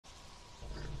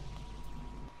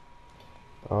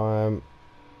Um,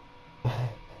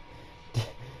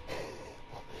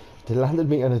 they landed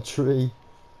me on a tree.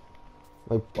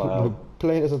 My Wow.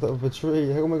 plane is on top of a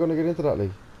tree. How am I going to get into that,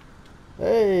 like?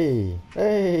 Hey,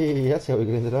 hey, that's how we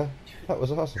get into that. That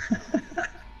was awesome.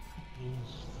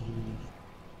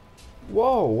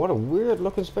 Whoa, what a weird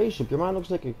looking spaceship. Your man looks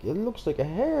like it looks like a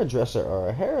hairdresser or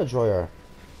a hairdryer.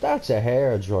 That's a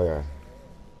hairdryer.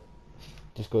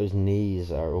 This guy's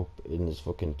knees are up in his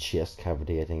fucking chest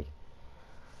cavity, I think.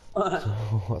 So,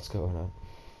 what's going on?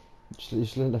 You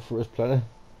still in the first planet?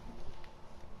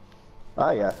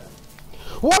 Ah, yeah.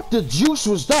 What the juice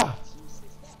was that?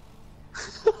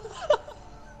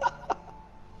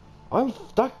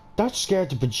 That scared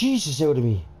the bejesus out of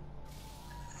me.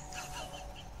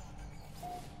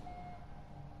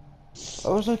 It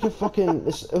was like a fucking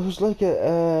it was like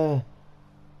a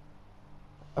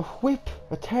whip,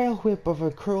 a tail whip of a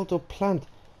curled up plant.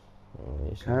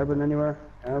 Oh, Carbon anywhere?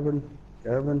 Carbon?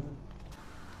 Carbon?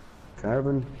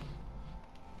 Carbon?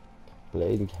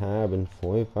 Blade and carbon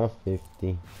 5 for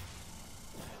 50.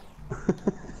 I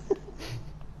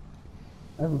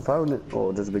haven't found it.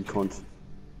 Oh, there's a big cunt.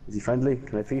 Is he friendly?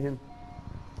 Can I feed him?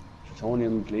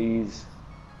 Plutonium, please.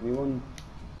 Anyone?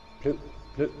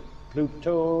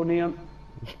 Plutonium.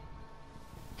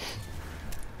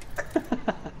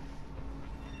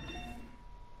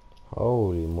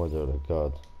 Holy mother of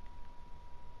God.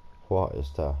 What is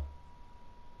that?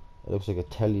 It looks like a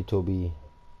Teletubby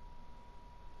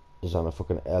is on a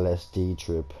fucking LSD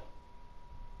trip.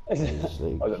 Like,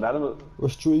 oh, an animal. We're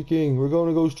streaking, we're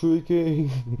gonna go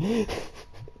streaking.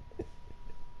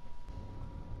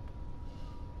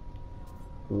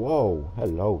 Whoa,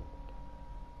 hello.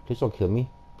 Please don't kill me.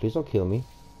 Please don't kill me.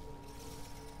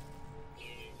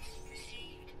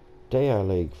 They are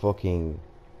like fucking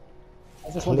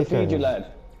I just want to feed you,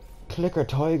 lad. clicker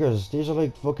tigers. These are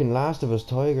like fucking Last of Us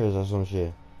tigers or some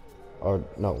shit. Or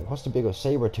no, what's the bigger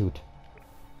saber tooth?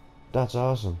 That's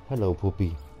awesome. Hello,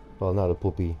 puppy. Well, not a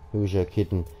puppy. Who's your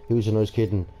kitten? Who's your nice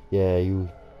kitten? Yeah, you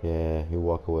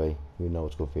walk away. You know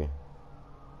what's good for you.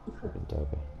 Fucking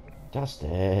doggy. That's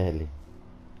deadly.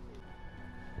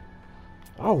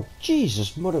 Oh,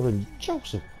 Jesus, mother and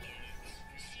Joseph.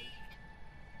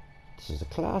 This is a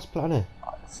class planet.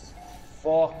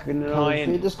 Fucking Can't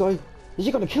annoying. feed this guy. Is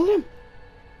he gonna kill him?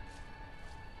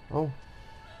 Oh.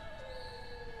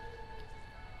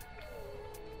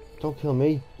 Don't kill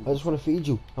me. I just want to feed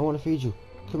you. I want to feed you.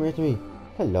 Come here to me.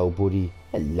 Hello, buddy.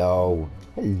 Hello.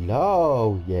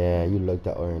 Hello. Yeah, you like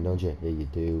that iron, don't you? Yeah, you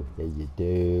do. Yeah, you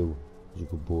do. You're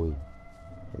a good boy.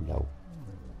 Hello.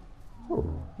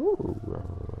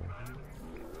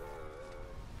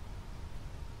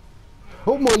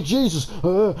 Oh my Jesus!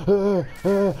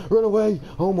 Run away!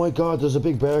 Oh my God! There's a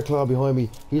big bear claw behind me.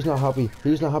 He's not happy.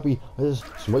 He's not happy.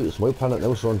 It's my planet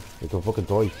now, son. You can fucking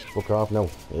die. Fuck off now.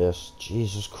 Yes,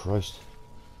 Jesus Christ!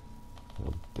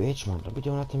 You bitch, man! Don't be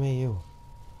doing that to me, you.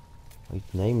 I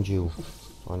named you.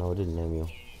 Oh no, I didn't name you.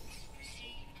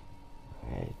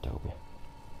 Hey, Toby.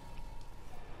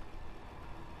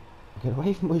 Get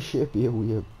away from my ship,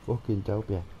 you fucking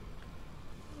Toby.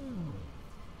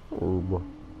 Oh.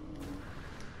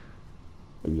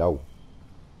 Hello.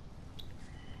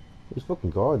 He's fucking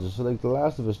gorgeous. It's like the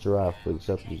Last of Us giraffe, but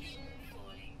except he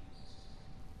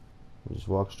just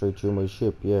walk straight through my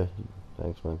ship. Yeah,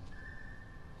 thanks, man.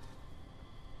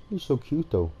 He's so cute,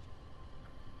 though.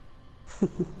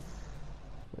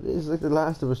 It is like the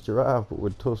Last of Us giraffe, but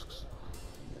with tusks.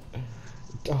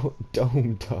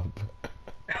 Dome top.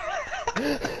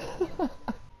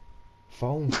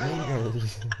 Foam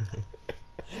fingers.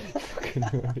 Fucking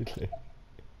right,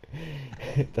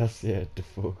 that's it, the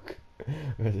fuck.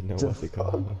 I don't know what they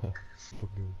call it.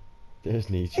 Fucking. There's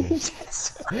Nietzsche.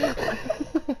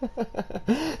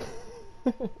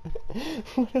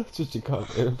 What else would you call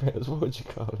him? What would you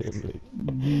call him, like?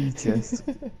 Nietzsche.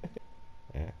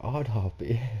 Odd hop,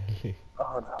 yeah. Like.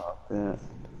 Odd hop, yeah.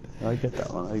 I get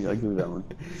that one. I do that one.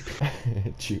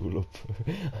 Tulip.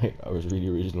 I was really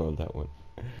original on that one.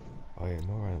 Oh yeah,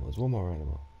 more animals. One more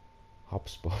animal. Hop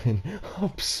spine.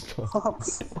 Hop spine. Hop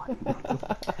spine.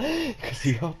 Because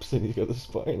he hops and he's got a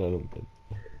spine on him.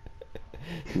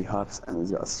 He hops and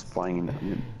he's got a spine on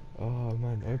him. Oh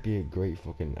man, I'd be a great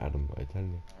fucking Adam, I tell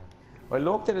you. I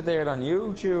looked at it there on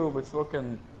YouTube. It's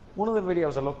fucking. One of the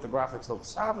videos I looked, the graphics look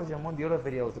savage, and one of the other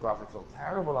videos, the graphics look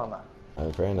terrible on that.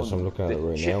 In fairness, I'm looking at it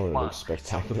right now and it looks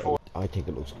spectacular. I think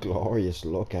it looks glorious.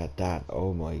 Look at that.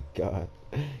 Oh my God.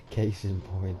 Case in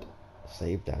point.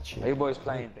 Save that shit. Are you boys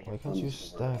playing? Why can't you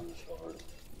stop?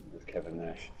 With Kevin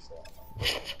Nash. So.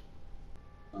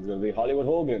 I'm gonna be Hollywood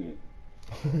Hogan.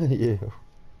 Yeah.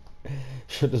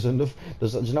 Sure, there's enough. Do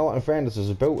you know what, in fairness, there's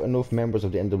about enough members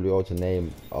of the NWO to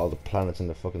name all the planets in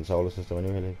the fucking solar system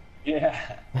anyway.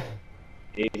 Yeah.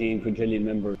 18 quintillion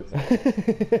members.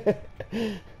 Like.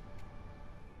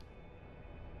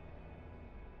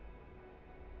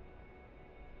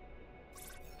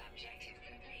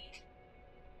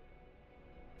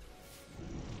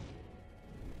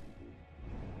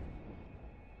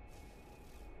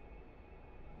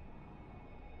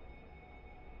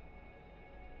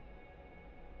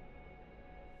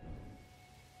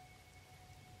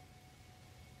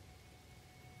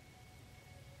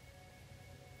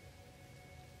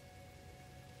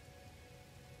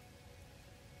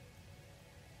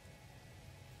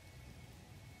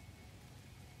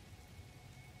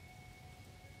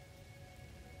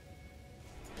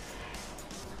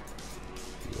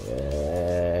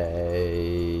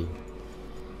 Yay.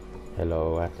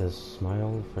 Hello, Atlas, my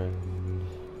old friend.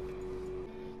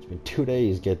 It's been 2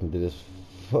 days getting to this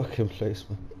fucking place,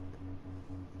 man.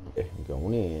 Okay, I'm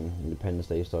going in, Independence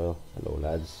Day style. Hello,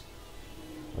 lads.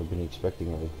 I've been expecting,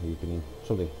 you've been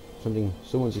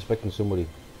someone's expecting somebody.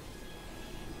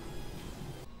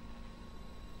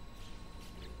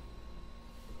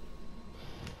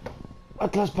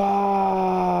 Atlas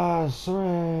pass!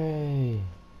 Hooray!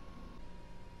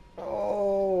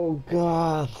 Oh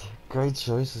god, great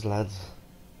choices, lads.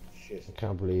 Shit. I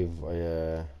can't believe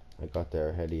I got there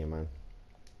ahead of you, man.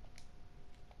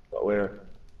 But where?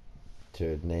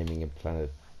 To naming a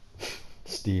planet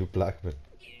Steve Blackman.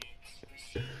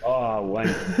 Oh, wank.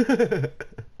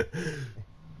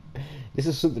 This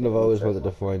is something I've always wanted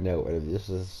to find out, and if this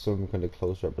is some kind of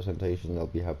close representation, I'll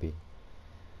be happy.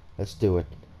 Let's do it.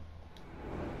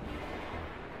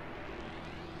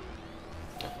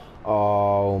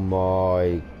 Oh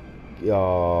my...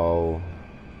 Oh.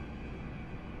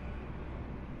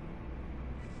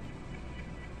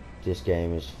 This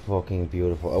game is fucking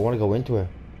beautiful. I want to go into it.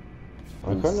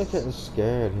 I'm kind of getting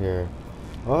scared here.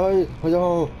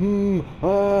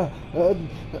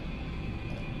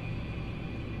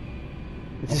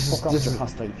 This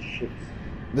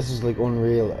is like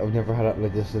unreal. I've never had it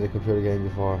like this in a computer game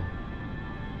before.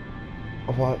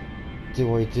 What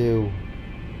do I do?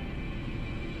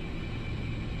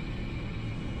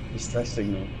 Distress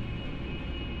signal.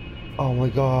 Oh my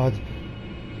god.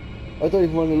 I don't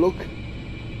even want to look.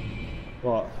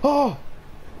 What? Oh!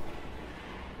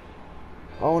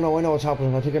 Oh no, I know what's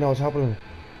happening. I think I know what's happening.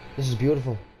 This is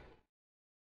beautiful.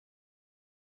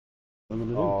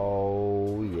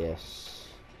 Oh yes.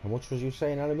 How much was you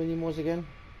saying aluminium was again?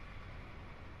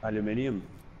 Aluminium?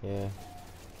 Yeah.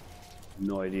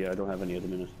 No idea, I don't have any at the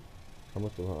minute. How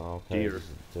much was it? Oh, okay.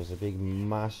 There's a big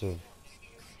massive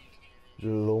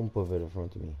lump of it in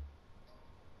front of me.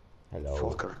 Hello.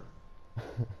 Fucker.